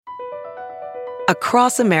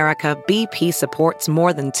Across America, BP supports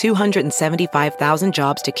more than 275,000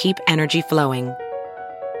 jobs to keep energy flowing.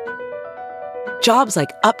 Jobs like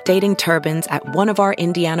updating turbines at one of our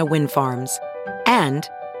Indiana wind farms and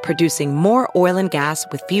producing more oil and gas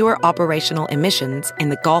with fewer operational emissions in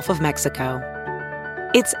the Gulf of Mexico.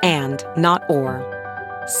 It's and, not or.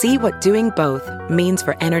 See what doing both means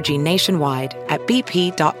for energy nationwide at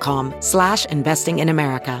bp.com/investing in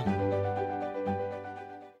America.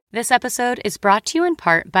 This episode is brought to you in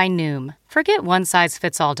part by Noom. Forget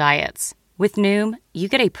one-size-fits-all diets. With Noom, you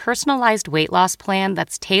get a personalized weight loss plan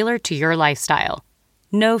that's tailored to your lifestyle.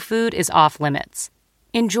 No food is off limits.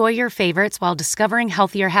 Enjoy your favorites while discovering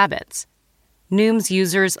healthier habits. Noom's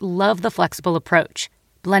users love the flexible approach,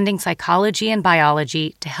 blending psychology and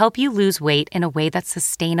biology to help you lose weight in a way that's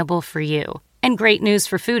sustainable for you. And great news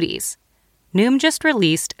for foodies. Noom just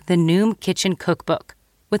released the Noom Kitchen Cookbook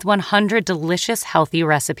with 100 delicious, healthy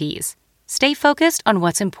recipes. Stay focused on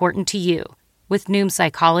what's important to you with Noom's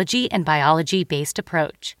psychology and biology-based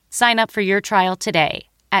approach. Sign up for your trial today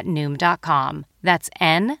at Noom.com. That's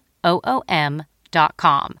Noom.com.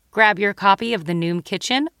 Grab your copy of the Noom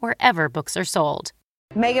Kitchen wherever books are sold.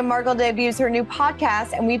 Meghan Markle debuts her new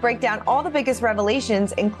podcast, and we break down all the biggest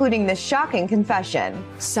revelations, including this shocking confession.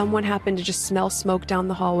 Someone happened to just smell smoke down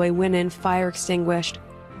the hallway, went in, fire extinguished.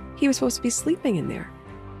 He was supposed to be sleeping in there.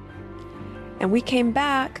 And we came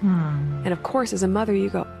back, and of course, as a mother,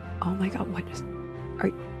 you go, oh my God,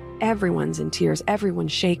 everyone's in tears,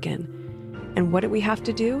 everyone's shaken. And what did we have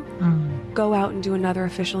to do? Go out and do another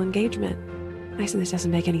official engagement. And I said, this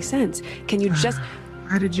doesn't make any sense. Can you just...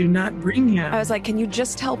 How did you not bring him? I was like, can you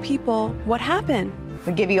just tell people what happened?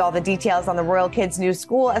 We'll give you all the details on the royal kid's new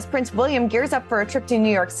school as Prince William gears up for a trip to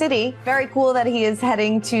New York City. Very cool that he is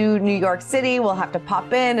heading to New York City. We'll have to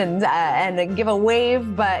pop in and give a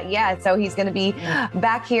wave. But yeah, so he's going to be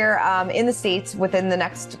back here in the States within the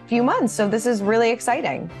next few months. So this is really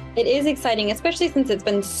exciting. It is exciting, especially since it's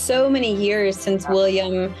been so many years since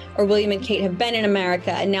William and Kate have been in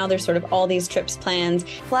America. And now there's sort of all these trips planned.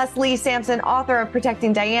 Plus, Lee Sampson, author of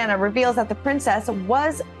Protecting Diana, reveals that the princess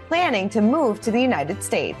was planning to move to the United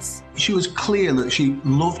States. She was clear that she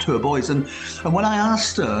loved her boys. And when I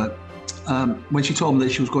asked her, when she told me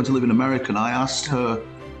that she was going to live in America, and I asked her,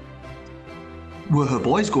 were her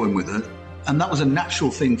boys going with her? And that was a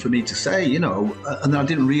natural thing for me to say, you know, and I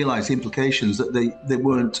didn't realize the implications that they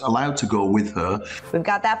weren't allowed to go with her. We've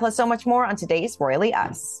got that plus so much more on today's Royally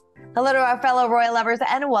Us. Hello to our fellow royal lovers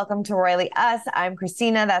and welcome to Royally Us. I'm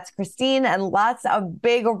Christina, that's Christine, and lots of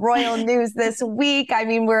big royal news this week. I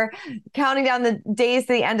mean, we're counting down the days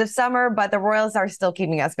to the end of summer, but the royals are still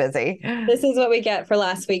keeping us busy. This is what we get for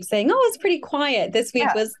last week saying, oh, it's pretty quiet. This week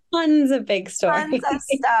was tons of big stories. Tons of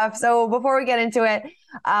stuff. So before we get into it,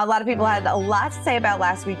 a lot of people had a lot to say about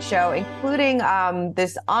last week's show, including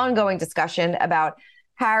this ongoing discussion about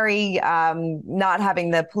Harry not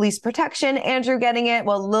having the police protection, Andrew getting it.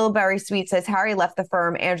 Well, Lil Berry Sweet says Harry left the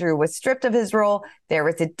firm. Andrew was stripped of his role. There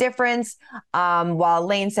was a difference. While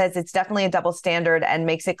Lane says it's definitely a double standard and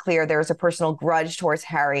makes it clear there's a personal grudge towards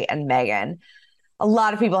Harry and Meghan. A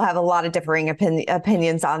lot of people have a lot of differing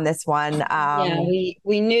opinions on this one. We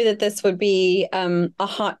knew that this would be a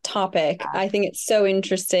hot topic. I think it's so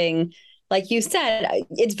interesting. Like you said,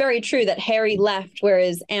 it's very true that Harry left,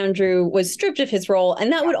 whereas Andrew was stripped of his role. And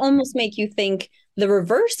that would almost make you think the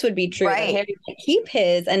reverse would be true, that Harry would keep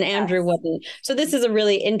his and Andrew wouldn't. So this is a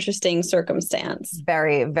really interesting circumstance.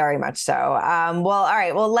 Very, very much so. Well, all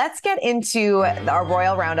right. Well, let's get into our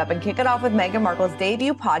royal roundup and kick it off with Meghan Markle's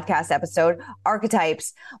debut podcast episode,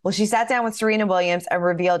 Archetypes. Well, she sat down with Serena Williams and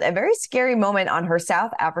revealed a very scary moment on her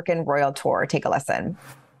South African royal tour. Take a listen.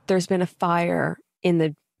 There's been a fire in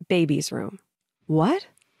the baby's room. What?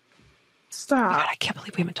 Stop. God, I can't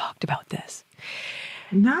believe we haven't talked about this.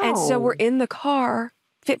 No. And so we're in the car.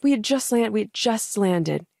 We had just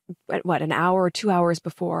landed at an hour or 2 hours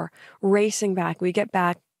before, racing back. We get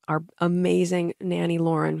back, our amazing nanny,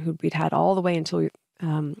 Lauren, who we'd had all the way until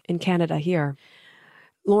in Canada here.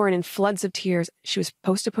 Lauren, in floods of tears, she was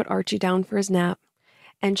supposed to put Archie down for his nap.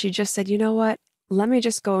 And she just said, you know what? Let me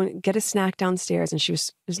just go and get a snack downstairs. And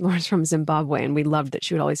Lauren's from Zimbabwe, and we loved that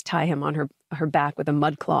she would always tie him on her back with a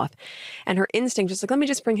mud cloth. And her instinct was like, let me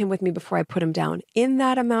just bring him with me before I put him down. In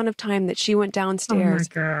that amount of time that she went downstairs,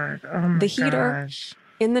 the heater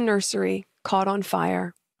in the nursery caught on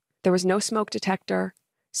fire. There was no smoke detector.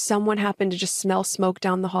 Someone happened to just smell smoke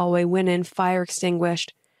down the hallway, went in, fire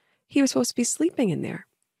extinguished. He was supposed to be sleeping in there.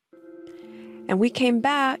 And we came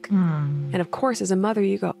back. And of course, as a mother,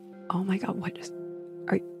 you go, oh my God,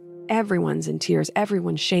 everyone's in tears,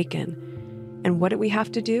 everyone's shaken. And what did we have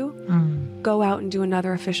to do? Go out and do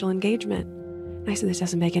another official engagement. And I said, this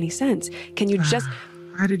doesn't make any sense. Can you just...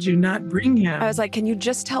 Why did you not bring him? I was like, can you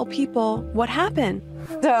just tell people what happened?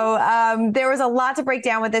 So there was a lot to break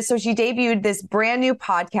down with this. So she debuted this brand new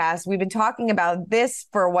podcast. We've been talking about this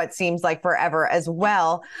for what seems like forever as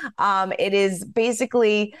well. It is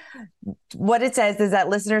basically what it says is that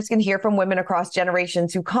listeners can hear from women across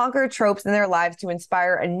generations who conquer tropes in their lives to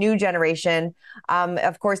inspire a new generation.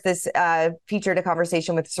 Of course, this featured a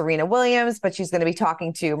conversation with Serena Williams, but she's going to be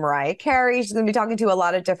talking to Mariah Carey. She's going to be talking to a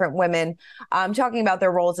lot of different women, talking about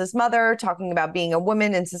their roles as mother, talking about being a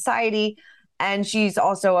woman in society. And she's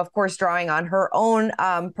also, of course, drawing on her own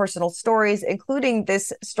personal stories, including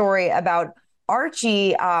this story about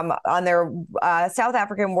Archie on their South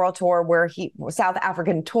African World Tour, South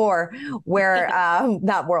African tour, where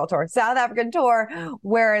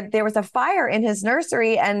there was a fire in his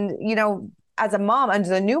nursery. And, you know, as a mom,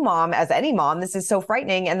 as a new mom, as any mom, this is so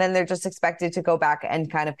frightening. And then they're just expected to go back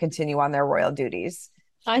and kind of continue on their royal duties.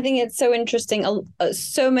 I think it's so interesting.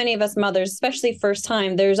 So many of us mothers, especially first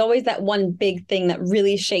time, there's always that one big thing that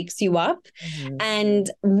really shakes you up and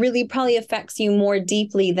really probably affects you more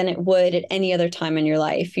deeply than it would at any other time in your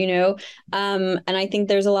life, you know? And I think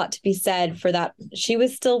there's a lot to be said for that. She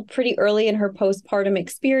was still pretty early in her postpartum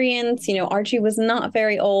experience. You know, Archie was not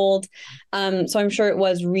very old. So I'm sure it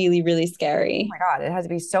was really, really scary. Oh my God, it has to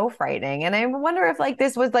be so frightening. And I wonder if like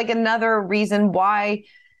this was like another reason why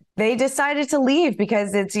they decided to leave,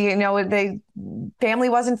 because it's, you know, family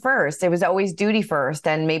wasn't first. It was always duty first.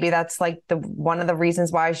 And maybe that's like one of the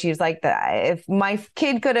reasons why she's like, if my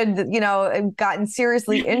kid could have, you know, gotten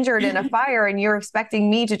seriously injured in a fire and you're expecting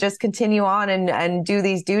me to just continue on and do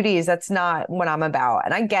these duties, that's not what I'm about.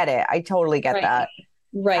 And I get it. I totally get that.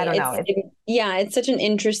 Right. I don't know. It's such an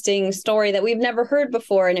interesting story that we've never heard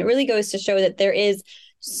before. And it really goes to show that there is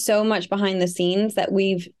so much behind the scenes that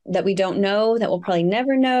we don't know, that we'll probably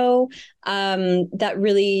never know, that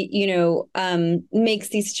really, you know, makes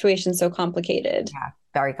these situations so complicated. Yeah,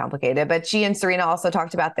 very complicated. But she and Serena also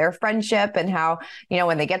talked about their friendship and how, you know,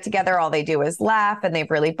 when they get together, all they do is laugh, and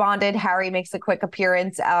they've really bonded. Harry makes a quick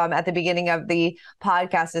appearance at the beginning of the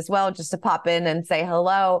podcast as well, just to pop in and say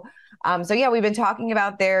hello. So yeah, we've been talking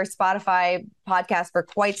about their Spotify podcast for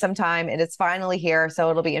quite some time, and it's finally here. So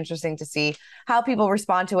it'll be interesting to see how people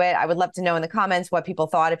respond to it. I would love to know in the comments what people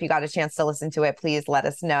thought. If you got a chance to listen to it, please let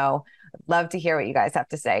us know. I'd love to hear what you guys have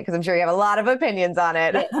to say, because I'm sure you have a lot of opinions on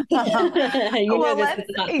it.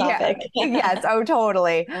 Yes. Oh,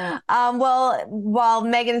 totally. Well, while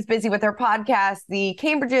Meghan is busy with her podcast, the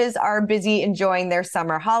Cambridges are busy enjoying their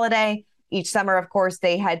summer holiday. Each summer, of course,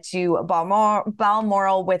 they head to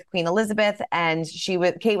Balmoral with Queen Elizabeth, and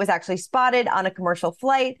Kate was actually spotted on a commercial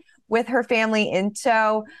flight with her family in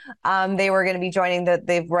tow. They were going to be joining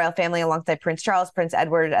the royal family alongside Prince Charles, Prince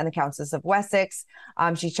Edward, and the Countess of Wessex.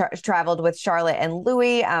 She traveled with Charlotte and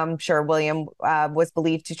Louis. I'm sure William was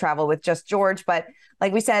believed to travel with just George, but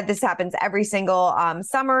like we said, this happens every single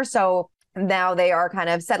summer. So now they are kind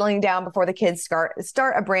of settling down before the kids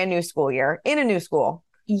start a brand new school year in a new school.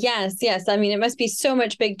 Yes. I mean, it must be so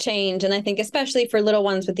much big change. And I think especially for little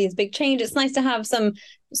ones with these big changes, it's nice to have some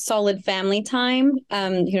solid family time,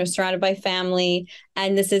 you know, surrounded by family.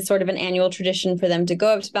 And this is sort of an annual tradition for them to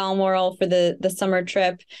go up to Balmoral for the summer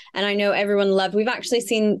trip. And I know everyone loved, we've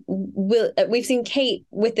seen Kate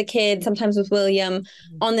with the kids, sometimes with William,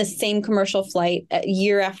 on the same commercial flight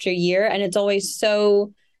year after year. And it's always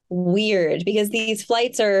so weird because these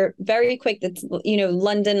flights are very quick. That's, you know,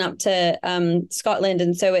 London up to Scotland.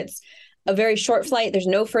 And so it's a very short flight. There's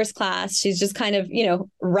no first class. She's just kind of, you know,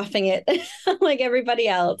 roughing it like everybody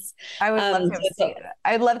else. I would love to see it.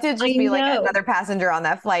 I'd love to just be like another passenger on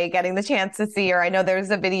that flight, getting the chance to see her. I know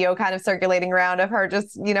there's a video kind of circulating around of her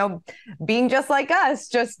just, you know, being just like us,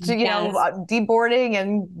 just, you know, deboarding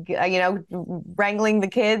and, you know, wrangling the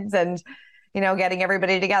kids and, you know, getting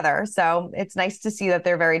everybody together. So it's nice to see that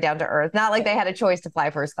they're very down to earth. Not like they had a choice to fly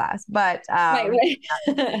first class, but right.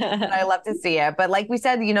 I love to see it. But like we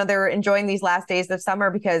said, you know, they're enjoying these last days of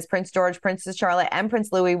summer because Prince George, Princess Charlotte, and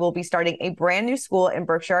Prince Louis will be starting a brand new school in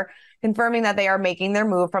Berkshire, confirming that they are making their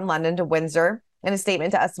move from London to Windsor. In a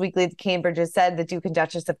statement to Us Weekly, the Cambridges said the Duke and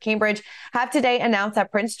Duchess of Cambridge have today announced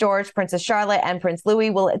that Prince George, Princess Charlotte, and Prince Louis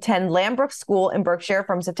will attend Lambrook School in Berkshire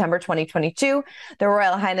from September 2022. The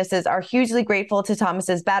Royal Highnesses are hugely grateful to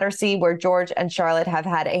Thomas's Battersea, where George and Charlotte have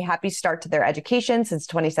had a happy start to their education since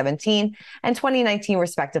 2017 and 2019,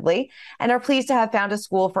 respectively, and are pleased to have found a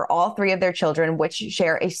school for all three of their children, which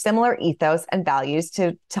share a similar ethos and values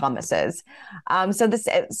to Thomas's. So this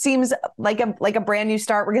seems like a brand new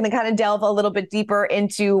start. We're going to kind of delve a little bit deeper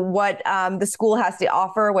into what the school has to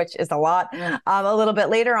offer, which is a lot, a little bit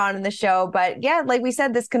later on in the show. But yeah, like we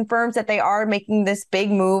said, this confirms that they are making this big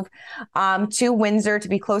move to Windsor to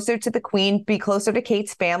be closer to the Queen, be closer to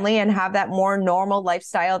Kate's family, and have that more normal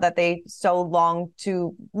lifestyle that they so long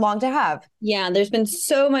to have. Yeah, there's been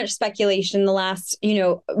so much speculation the last,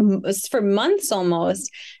 for months almost.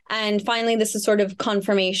 And finally, this is sort of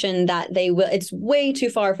confirmation that they will, it's way too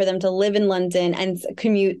far for them to live in London and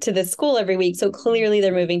commute to the school every week. So clearly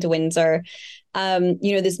they're moving to Windsor.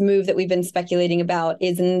 This move that we've been speculating about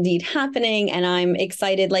is indeed happening. And I'm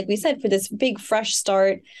excited, like we said, for this big fresh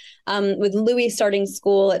start. With Louis starting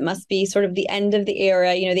school, it must be sort of the end of the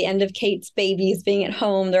era, the end of Kate's babies being at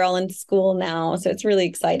home. They're all in school now. So it's really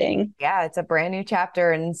exciting. Yeah, it's a brand new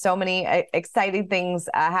chapter and so many exciting things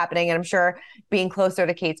happening. And I'm sure being closer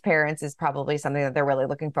to Kate's parents is probably something that they're really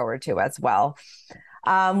looking forward to as well.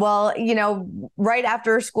 Right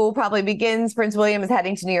after school probably begins, Prince William is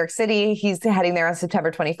heading to New York City. He's heading there on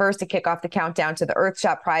September 21st to kick off the countdown to the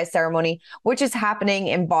Earthshot Prize ceremony, which is happening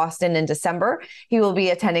in Boston in December. He will be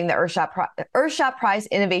attending the Earthshot Prize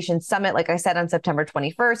Innovation Summit, like I said, on September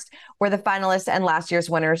 21st, where the finalists and last year's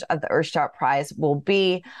winners of the Earthshot Prize will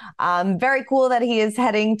be. Very cool that he is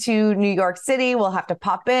heading to New York City. We'll have to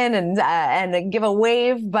pop in and give a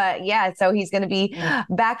wave. But yeah, so he's going to be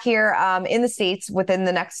back here in the States within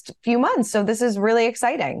the next few months. So this is really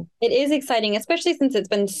exciting. It is exciting, especially since it's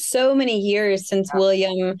been so many years since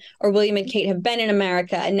William and Kate have been in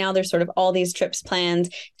America. And now there's sort of all these trips planned.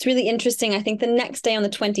 It's really interesting. I think the next day on the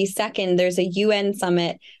 22nd, there's a UN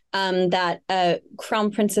summit that Crown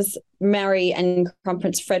Princess Mary and Crown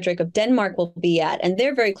Prince Frederick of Denmark will be at, and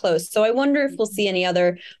they're very close. So I wonder if we'll see any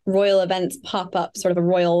other royal events pop up. Sort of a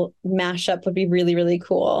royal mashup would be really, really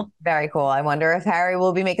cool. Very cool. I wonder if Harry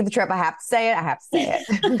will be making the trip. I have to say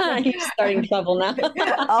it. He's starting trouble now.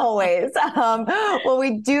 Always. Well,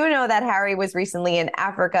 we do know that Harry was recently in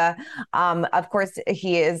Africa. Of course,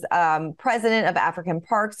 he is president of African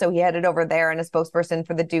Park, so he headed over there, and a spokesperson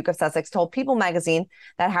for the Duke of Sussex told People magazine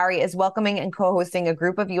that Harry is welcoming and co-hosting a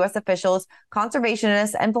group of U.S. officials,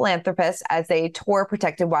 conservationists, and philanthropists as they tour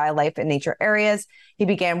protected wildlife and nature areas. He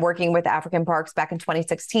began working with African Parks back in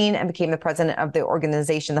 2016 and became the president of the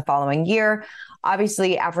organization the following year.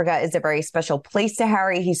 Obviously, Africa is a very special place to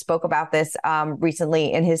Harry. He spoke about this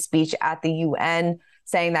recently in his speech at the UN,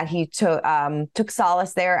 saying that he took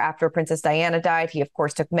solace there after Princess Diana died. He, of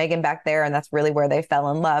course, took Meghan back there, and that's really where they fell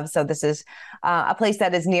in love. So this is a place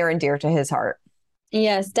that is near and dear to his heart.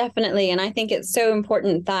 Yes, definitely. And I think it's so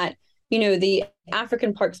important that, the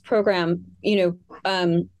African Parks program,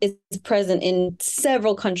 is present in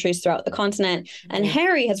several countries throughout the continent. And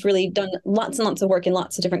Harry has really done lots and lots of work in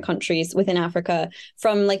lots of different countries within Africa,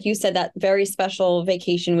 from, like you said, that very special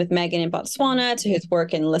vacation with Meghan in Botswana to his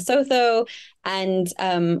work in Lesotho. And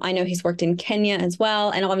I know he's worked in Kenya as well.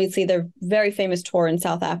 And obviously their very famous tour in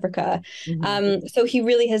South Africa. So he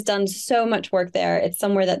really has done so much work there. It's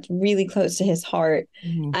somewhere that's really close to his heart.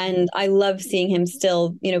 And I love seeing him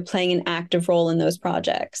still, playing an active role in those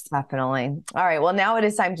projects. Definitely. All right. Well, now it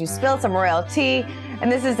is time to spill some royal tea.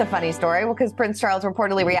 And this is a funny story because Prince Charles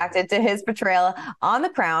reportedly reacted to his portrayal on The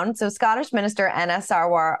Crown. So Scottish Minister Anna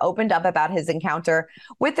Sarwar opened up about his encounter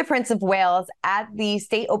with the Prince of Wales at the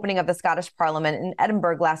state opening of the Scottish Parliament in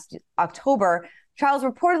Edinburgh last October. Charles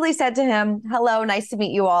reportedly said to him, "Hello, nice to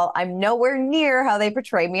meet you all. I'm nowhere near how they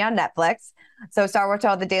portrayed me on Netflix." So Sarwar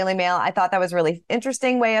told the Daily Mail, "I thought that was a really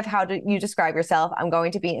interesting way of how you describe yourself. I'm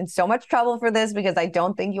going to be in so much trouble for this because I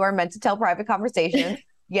don't think you are meant to tell private conversations."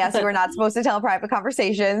 Yes, you are not supposed to tell private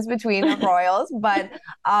conversations between royals. But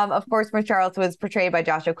of course, Prince Charles was portrayed by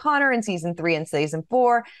Josh O'Connor in season 3 and season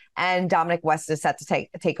 4. And Dominic West is set to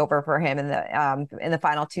take over for him in the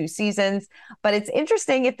final 2 seasons. But it's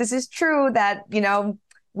interesting if this is true that,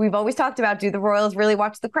 we've always talked about, do the royals really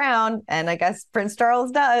watch The Crown? And I guess Prince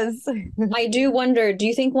Charles does. I do wonder, do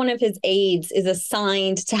you think one of his aides is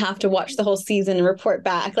assigned to have to watch the whole season and report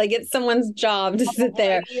back? Like, it's someone's job to sit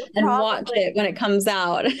there and watch it when it comes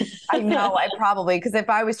out. I know, because if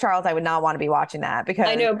I was Charles, I would not want to be watching that. Because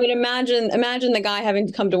I know, but imagine the guy having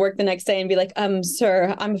to come to work the next day and be like,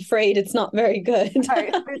 sir, I'm afraid it's not very good.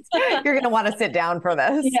 Right. You're going to want to sit down for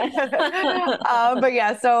this. Yeah. But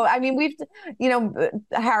yeah, so I mean,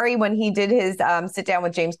 Harry, when he did his sit down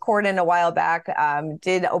with James Corden a while back,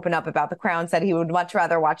 did open up about The Crown, said he would much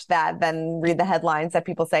rather watch that than read the headlines that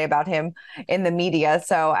people say about him in the media.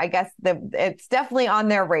 So I guess it's definitely on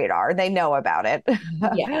their radar. They know about it.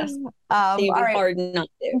 Yes. It'd be hard not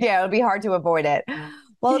to. Yeah, it would be hard to avoid it.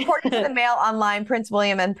 Well, according to the Mail Online, Prince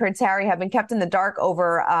William and Prince Harry have been kept in the dark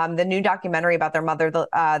over the new documentary about their mother.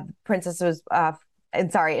 The princess was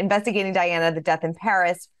investigating Diana, the death in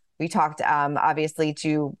Paris. We talked obviously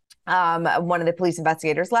to one of the police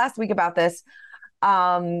investigators last week about this.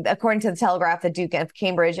 According to the Telegraph, the Duke of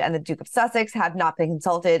Cambridge and the Duke of Sussex have not been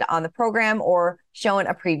consulted on the program or shown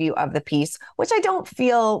a preview of the piece, which I don't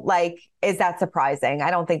feel like is that surprising.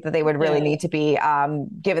 I don't think that they would really need to be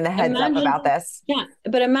given the heads up about this. Yeah,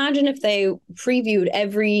 but imagine if they previewed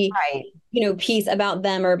every piece about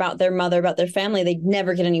them or about their mother, about their family. They'd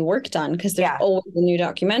never get any work done because there's always a new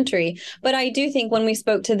documentary. But I do think when we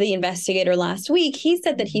spoke to the investigator last week, he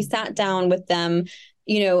said that he sat down with them,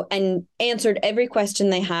 and answered every question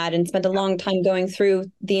they had and spent a long time going through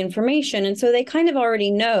the information. And so they kind of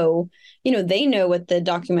already know, they know what the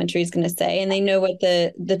documentary is going to say and they know what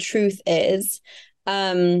the truth is.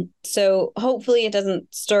 So hopefully it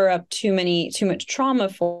doesn't stir up too much trauma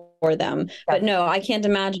for them. But no, I can't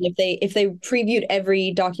imagine if they previewed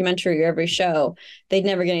every documentary or every show, they'd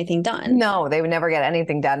never get anything done. No, they would never get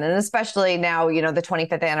anything done. And especially now, the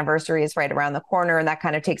 25th anniversary is right around the corner. And that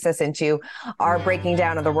kind of takes us into our breaking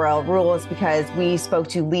down of the royal rules, because we spoke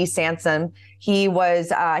to Lee Sansom. He's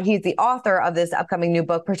the author of this upcoming new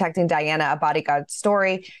book, Protecting Diana, A Bodyguard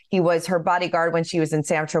Story. He was her bodyguard when she was in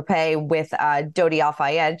Saint-Tropez with Dodi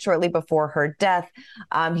Al-Fayed shortly before her death.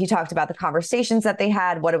 He talked about the conversations that they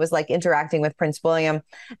had, what it was like interacting with Prince William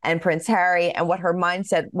and Prince Harry, and what her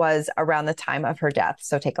mindset was around the time of her death.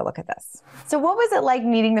 So take a look at this. So what was it like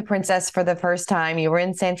meeting the princess for the first time? You were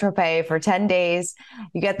in Saint-Tropez for 10 days.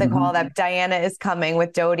 You get the call that Diana is coming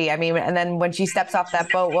with Dodi. I mean, and then when she steps off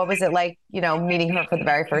that boat, what was it like, meeting her for the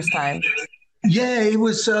very first time? Yeah, it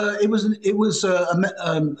was a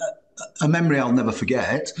memory I'll never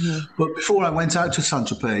forget. Mm-hmm. But before I went out to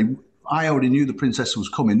Saint-Tropez, I already knew the princess was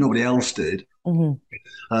coming. Nobody else did. Mm-hmm.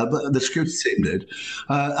 But the security team did.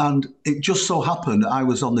 And it just so happened I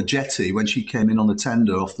was on the jetty when she came in on the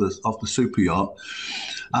tender off the super yacht.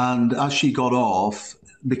 And as she got off,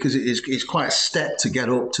 because it's quite a step to get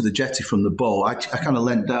up to the jetty from the boat, I kind of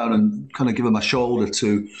leant down and kind of give her my shoulder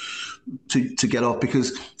to get off,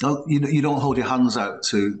 because you don't hold your hands out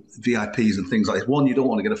to VIPs and things like this. One, you don't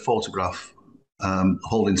want to get a photograph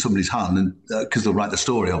holding somebody's hand, and because they'll write the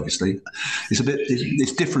story. Obviously,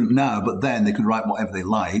 it's different now, but then they could write whatever they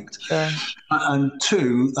liked. Sure. And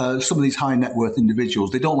two, some of these high net worth individuals,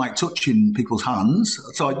 they don't like touching people's hands.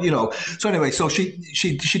 So anyway, so she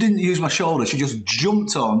didn't use my shoulder. She just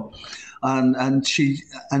jumped on, and she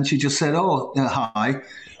just said, "Oh, hi."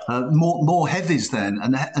 More heavies then,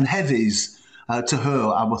 and heavies to her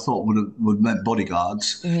I would thought would meant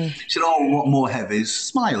bodyguards. Mm-hmm. She said, "Oh, what more heavies?"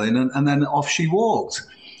 Smiling, and then off she walked,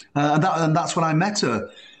 and that's when I met her.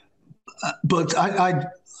 But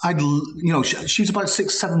she's about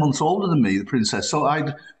 6-7 months older than me, the princess. So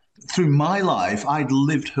through my life, I'd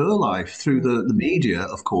lived her life through the media,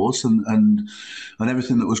 of course, and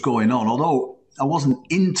everything that was going on. Although I wasn't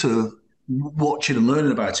into watching and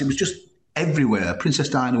learning about it, it was just everywhere. Princess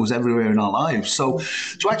Diana was everywhere in our lives. So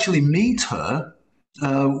to actually meet her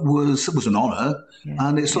was an honor,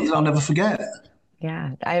 and it's something I'll never forget.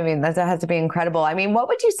 Yeah, I mean, that has to be incredible. I mean, what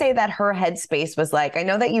would you say that her headspace was like? I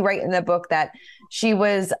know that you write in the book that she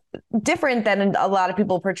was different than a lot of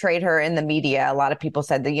people portrayed her in the media. A lot of people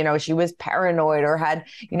said that, she was paranoid or had,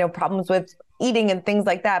 problems with eating and things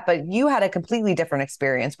like that. But you had a completely different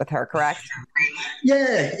experience with her, correct?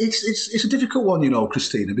 Yeah, it's a difficult one,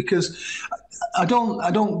 Christina, because I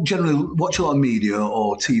don't generally watch a lot of media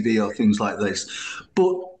or TV or things like this.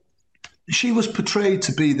 But she was portrayed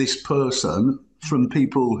to be this person from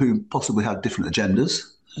people who possibly had different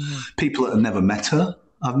agendas, people that had never met her.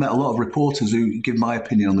 I've met a lot of reporters who give my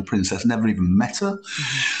opinion on the princess, never even met her.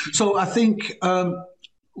 Mm-hmm. So I think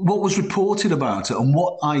what was reported about her and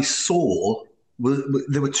what I saw,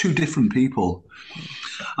 there were two different people.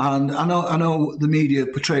 And I know the media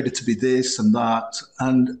portrayed her to be this and that,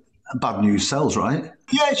 and bad news sells, right?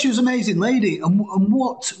 Yeah, she was an amazing lady. And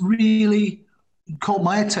what really caught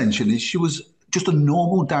my attention is she was just a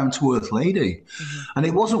normal, down-to-earth lady. Mm-hmm. And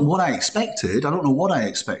it wasn't what I expected. I don't know what I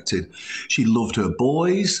expected. She loved her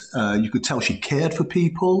boys. You could tell she cared for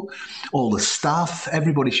people. All the staff,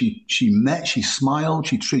 everybody she met, she smiled.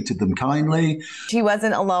 She treated them kindly. She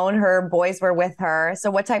wasn't alone. Her boys were with her. So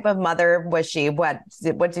what type of mother was she? What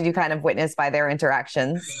did you kind of witness by their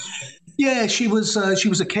interactions? Yeah, she was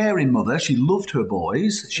a caring mother. She loved her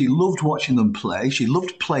boys. She loved watching them play. She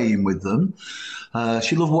loved playing with them.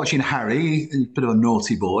 She loved watching Harry, a bit of a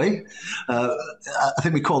naughty boy. I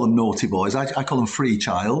think we call them naughty boys. I call them free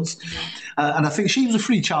childs. And I think she was a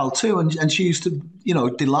free child too. And she used to,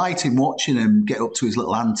 delight in watching him get up to his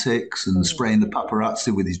little antics and spraying the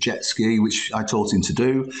paparazzi with his jet ski, which I taught him to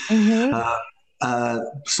do. Mm-hmm.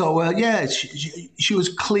 Yeah, she was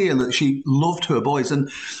clear that she loved her boys. And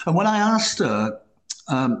when I asked her,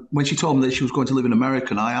 when she told me that she was going to live in America,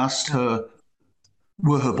 and I asked her,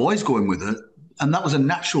 were her boys going with her? And that was a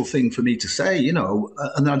natural thing for me to say, and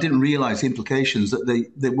I didn't realize the implications that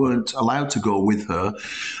they weren't allowed to go with her.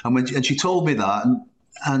 And she told me that,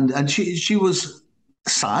 and she was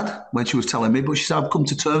sad when she was telling me, but she said, I've come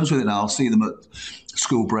to terms with it now. I'll see them at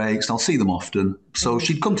school breaks, and I'll see them often. So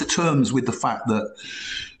she'd come to terms with the fact that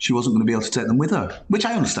she wasn't going to be able to take them with her, which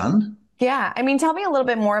I understand. Yeah. I mean, tell me a little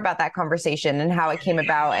bit more about that conversation and how it came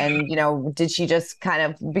about. And, did she just kind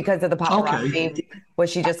of, because of the paparazzi,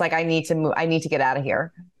 was she just like, I need to move, I need to get out of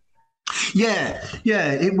here? Yeah.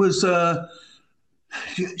 It was,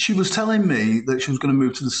 she was telling me that she was going to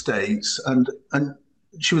move to the States, and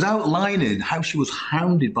she was outlining how she was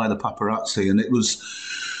hounded by the paparazzi. And it was,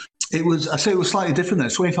 I say it was slightly different then.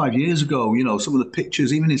 25 years ago, some of the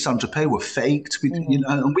pictures, even in Saint-Tropez, were faked.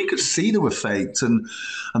 And we could see they were faked, and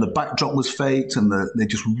the backdrop was faked, and they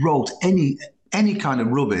just wrote any kind of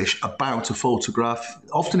rubbish about a photograph,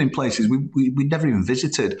 often in places we never even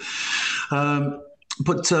visited.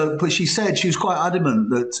 But she said she was quite adamant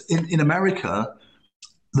that in America,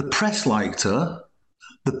 the press liked her,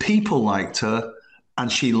 the people liked her, and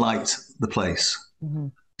she liked the place. Mm-hmm.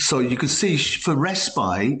 So you could see for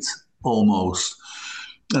respite, almost,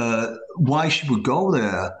 why she would go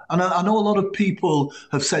there. And I know a lot of people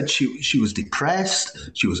have said she was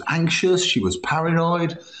depressed, she was anxious, she was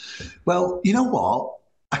paranoid. Well, you know what?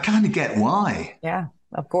 I kind of get why. Yeah,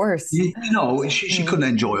 of course. She couldn't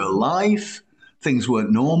enjoy her life. Things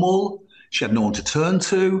weren't normal. She had no one to turn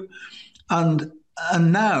to.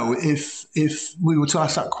 And now, if we were to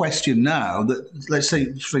ask that question now, that let's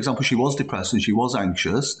say, for example, she was depressed and she was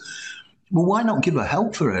anxious, well, why not give her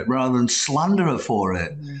help for it rather than slander her for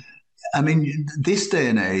it? Mm-hmm. I mean, this day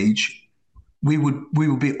and age, we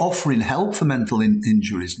would be offering help for mental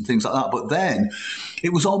injuries and things like that. But then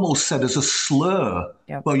it was almost said as a slur.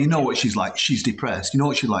 Yep. Well, you know what she's like. She's depressed. You know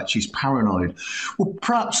what she's like. She's paranoid. Well,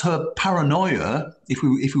 perhaps her paranoia, if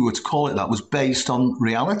we were to call it that, was based on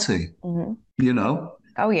reality. Mm-hmm.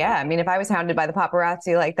 Oh, yeah. I mean, if I was hounded by the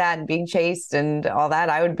paparazzi like that and being chased and all that,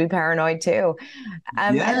 I would be paranoid too.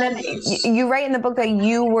 And then you write in the book that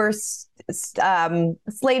you were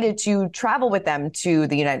slated to travel with them to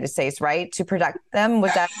the United States, right? To protect them.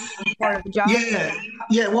 Was that part of the job?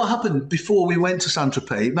 Yeah. What happened before we went to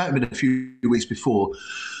Saint-Tropez, it might have been a few weeks before,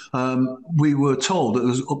 we were told that there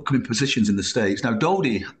was upcoming positions in the States. Now,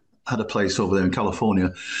 Dodie had a place over there in California.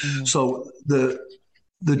 Mm-hmm. So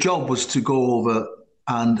the job was to go over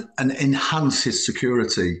and enhance his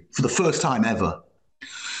security for the first time ever.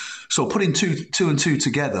 So putting two and two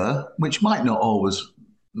together, which might not always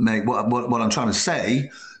make what I'm trying to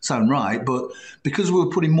say sound right, but because we were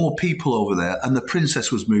putting more people over there and the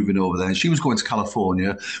princess was moving over there and she was going to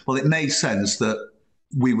California, well, it made sense that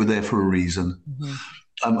we were there for a reason. Mm-hmm.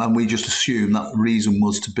 And we just assumed that reason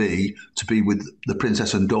was to be with the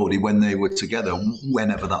princess and Dodie when they were together,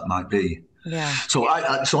 whenever that might be. Yeah. So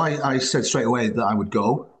I said straight away that I would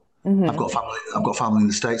go. Mm-hmm. I've got family in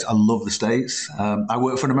the States. I love the States. I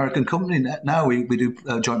work for an American company now. We do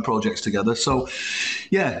joint projects together. So,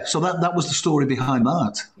 yeah. So that was the story behind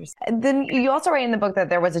that. Then you also write in the book that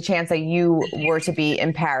there was a chance that you were to be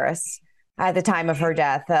in Paris at the time of her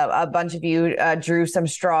death. A bunch of you drew some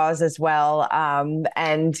straws as well. And,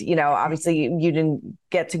 obviously you didn't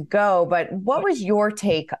get to go. But what was your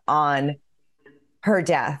take on her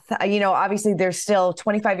death? Obviously there's still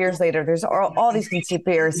 25 years later, there's all these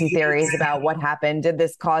conspiracy theories about what happened. Did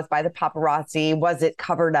this caused by the paparazzi? Was it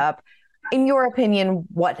covered up? In your opinion,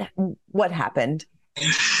 what happened?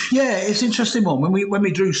 Yeah, it's an interesting one. When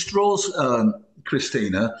we drew straws,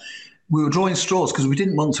 Christina, we were drawing straws because we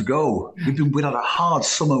didn't want to go. We'd had a hard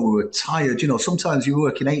summer. We were tired. Sometimes you're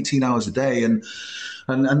working 18 hours a day and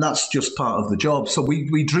that's just part of the job. So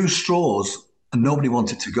we drew straws and nobody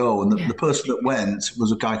wanted to go. And the person that went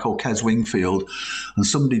was a guy called Kes Wingfield. And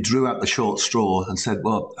somebody drew out the short straw and said,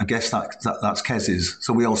 well, I guess that's Kes's.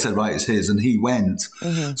 So we all said, right, it's his. And he went.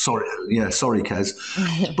 Mm-hmm. Sorry,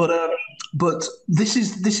 Kes. But this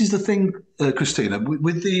is the thing, Christina,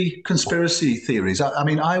 with the conspiracy theories.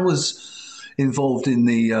 I was involved in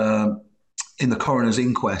the coroner's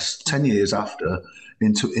inquest 10 years after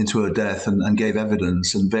into her death and gave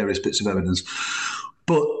evidence and various bits of evidence.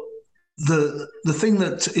 But the thing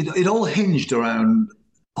that it all hinged around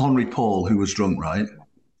Henri Paul, who was drunk, right?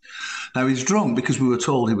 Now he's drunk because we were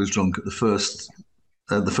told he was drunk at the first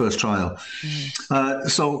trial. Mm.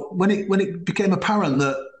 So when it became apparent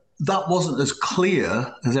that wasn't as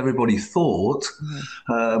clear as everybody thought,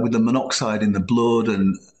 with the monoxide in the blood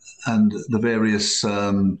and the various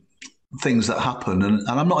things that happen. And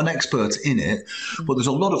I'm not an expert in it, but there's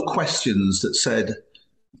a lot of questions that said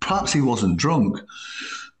perhaps he wasn't drunk.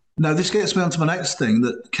 Now, this gets me on to my next thing,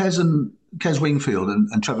 that Kes Wingfield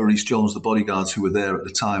and Trevor Rees-Jones, the bodyguards who were there at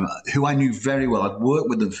the time, who I knew very well, I'd worked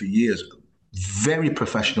with them for years, very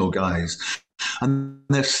professional guys. And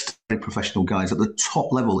they're still very professional guys at the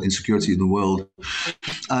top level in security in the world.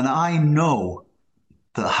 And I know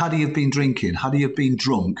that had he have been drinking, had he have been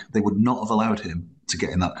drunk, they would not have allowed him to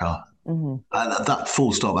get in that car. And that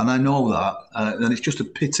full stop. And I know that. And it's just a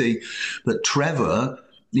pity that Trevor,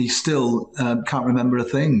 he still can't remember a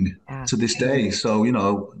thing to this day. So, you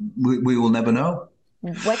know, we will never know.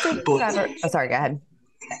 What did Trevor... Oh, sorry, go ahead.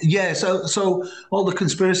 Yeah, so all the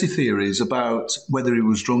conspiracy theories about whether he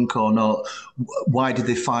was drunk or not, why did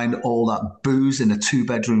they find all that booze in a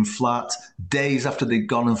 2-bedroom flat days after they'd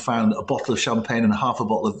gone and found a bottle of champagne and half a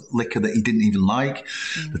bottle of liquor that he didn't even like,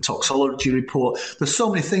 the toxicology report. There's so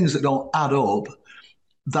many things that don't add up.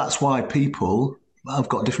 That's why people have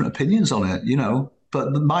got different opinions on it, you know.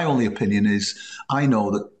 But my only opinion is I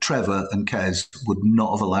know that Trevor and Kes would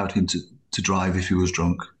not have allowed him to drive if he was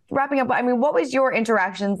drunk. Wrapping up, I mean, what was your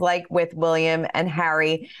interactions like with William and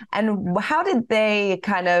Harry, and how did they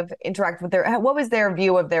kind of interact with what was their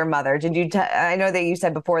view of their mother? Did you, I know that you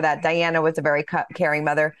said before that Diana was a very caring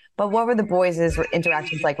mother, but what were the boys'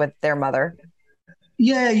 interactions like with their mother?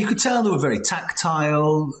 Yeah, you could tell they were very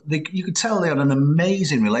tactile. You could tell they had an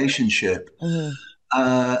amazing relationship.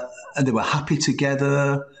 And they were happy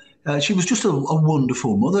together. She was just a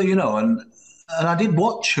wonderful mother, you know, and I did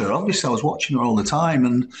watch her. Obviously, I was watching her all the time.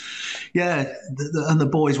 And yeah, and the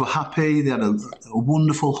boys were happy. They had a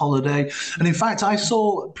wonderful holiday. And in fact, I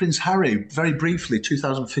saw Prince Harry very briefly,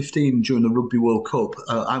 2015, during the Rugby World Cup.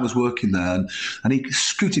 I was working there, and he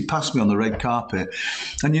scooted past me on the red carpet.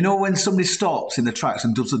 And you know when somebody stops in the tracks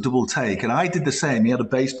and does a double take? And I did the same. He had a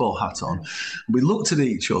baseball hat on. We looked at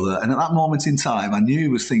each other, and at that moment in time, I knew he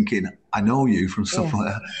was thinking, I know you from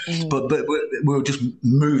somewhere. But we were just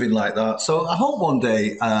moving like that. So I hope one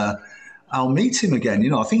day I'll meet him again. You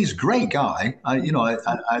know, I think he's a great guy.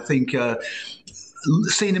 I think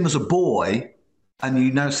seeing him as a boy and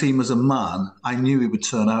you now see him as a man, I knew he would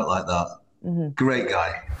turn out like that. Great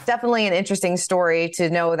guy. Definitely an interesting story to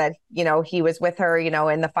know that, you know, he was with her, you know,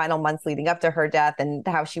 in the final months leading up to her death, and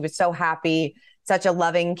how she was so happy, such a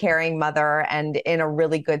loving, caring mother, and in a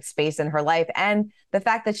really good space in her life. And the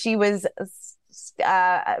fact that she was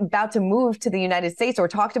about to move to the United States, or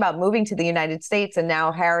talked about moving to the United States. And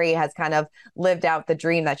now Harry has kind of lived out the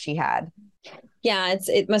dream that she had. Yeah,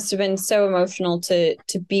 it must have been so emotional to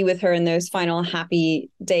be with her in those final happy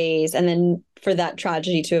days, and then for that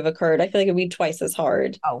tragedy to have occurred. I feel like it'd be twice as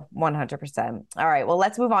hard. Oh, 100%. All right, well,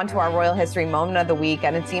 let's move on to our royal history moment of the week.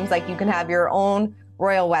 And it seems like you can have your own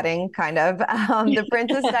royal wedding, kind of. The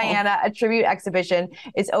Princess Diana, a tribute exhibition,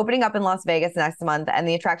 is opening up in Las Vegas next month, and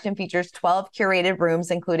the attraction features 12 curated rooms,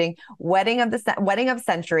 including Wedding of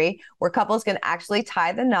Century, where couples can actually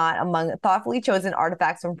tie the knot among thoughtfully chosen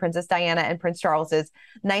artifacts from Princess Diana and Prince Charles's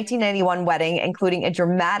 1991 wedding, including a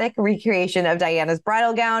dramatic recreation of Diana's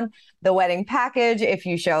bridal gown. The wedding package, if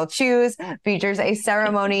you shall choose, features a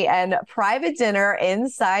ceremony and private dinner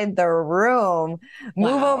inside the room.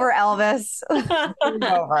 Move over, Elvis. Move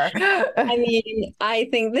over. I mean, I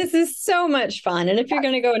think this is so much fun. And if you're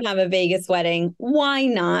going to go and have a Vegas wedding, why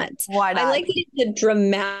not? Why not? I like that it's a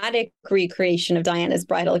dramatic recreation of Diana's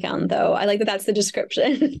bridal gown, though. I like that that's the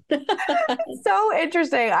description. So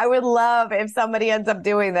interesting. I would love if somebody ends up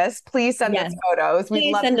doing this. Please send us photos.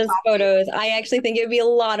 Please send us photos. I actually think it would be a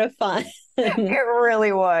lot of fun. It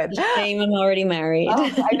really would. Shame I'm already married.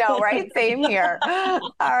 Oh, I know, right? Same here.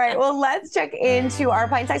 All right. Well, let's check into our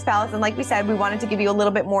Pint-Sized Palace. And like we said, we wanted to give you a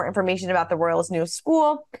little bit more information about the Royals' new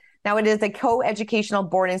school. Now, it is a co-educational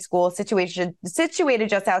boarding school situated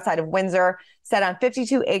just outside of Windsor, set on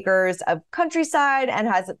 52 acres of countryside, and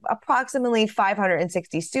has approximately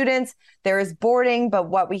 560 students. There is boarding, but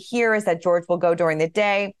what we hear is that George will go during the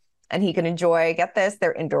day, and he can enjoy, get this,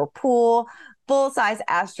 their indoor pool, full-size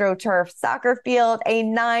AstroTurf soccer field, a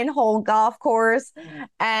 9-hole golf course,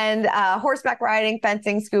 and horseback riding,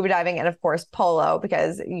 fencing, scuba diving, and of course polo,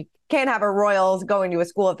 because you can't have a Royals going to a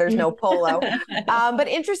school if there's no polo. But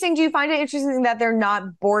interesting, do you find it interesting that they're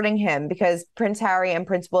not boarding him? Because Prince Harry and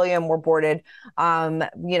Prince William were boarded, right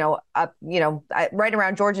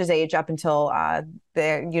around George's age up until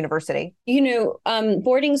the university.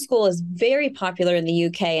 Boarding school is very popular in the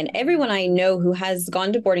UK, and everyone I know who has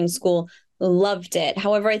gone to boarding school loved it.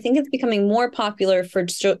 However, I think it's becoming more popular for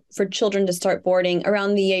children to start boarding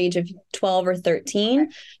around the age of 12 or 13.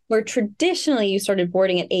 where traditionally you started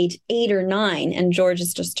boarding at age 8 or 9, and George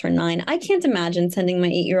has just turned 9. I can't imagine sending my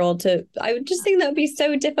 8-year-old to, I would just think that would be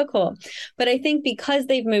so difficult. But I think because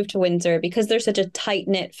they've moved to Windsor, because they're such a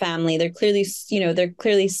tight-knit family, they're clearly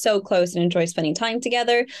so close and enjoy spending time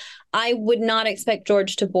together. I would not expect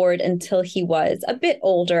George to board until he was a bit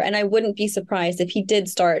older. And I wouldn't be surprised if he did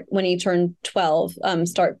start when he turned 12,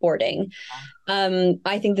 start boarding.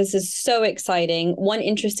 I think this is so exciting. One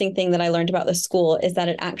interesting thing that I learned about the school is that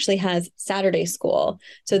it actually has Saturday school.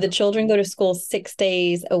 So the children go to school 6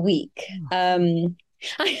 days a week.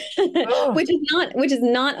 Which is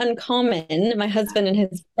not uncommon. My husband and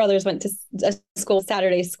his brothers went to a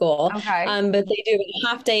Saturday school. Okay. But they do a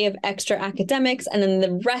half day of extra academics, and then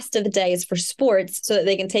the rest of the day is for sports, so that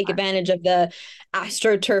they can take advantage of the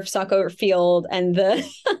AstroTurf soccer field and the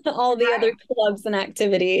all the other clubs and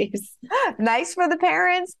activities. Nice for the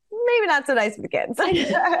parents, maybe not so nice for the kids. But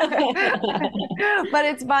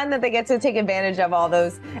it's fun that they get to take advantage of all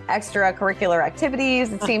those extracurricular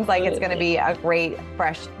activities. It seems like it's going to be a great,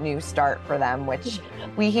 fresh new start for them, which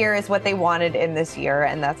we hear is what they wanted in this year,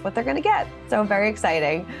 and that's what they're going to get. So very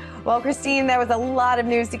exciting. Well, Christine, there was a lot of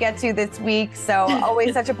news to get to this week, so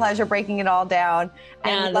always such a pleasure breaking it all down.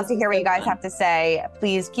 And we'd love to hear what you guys have to say.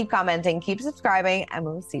 Please keep commenting, keep subscribing, and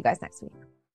we'll see you guys next week.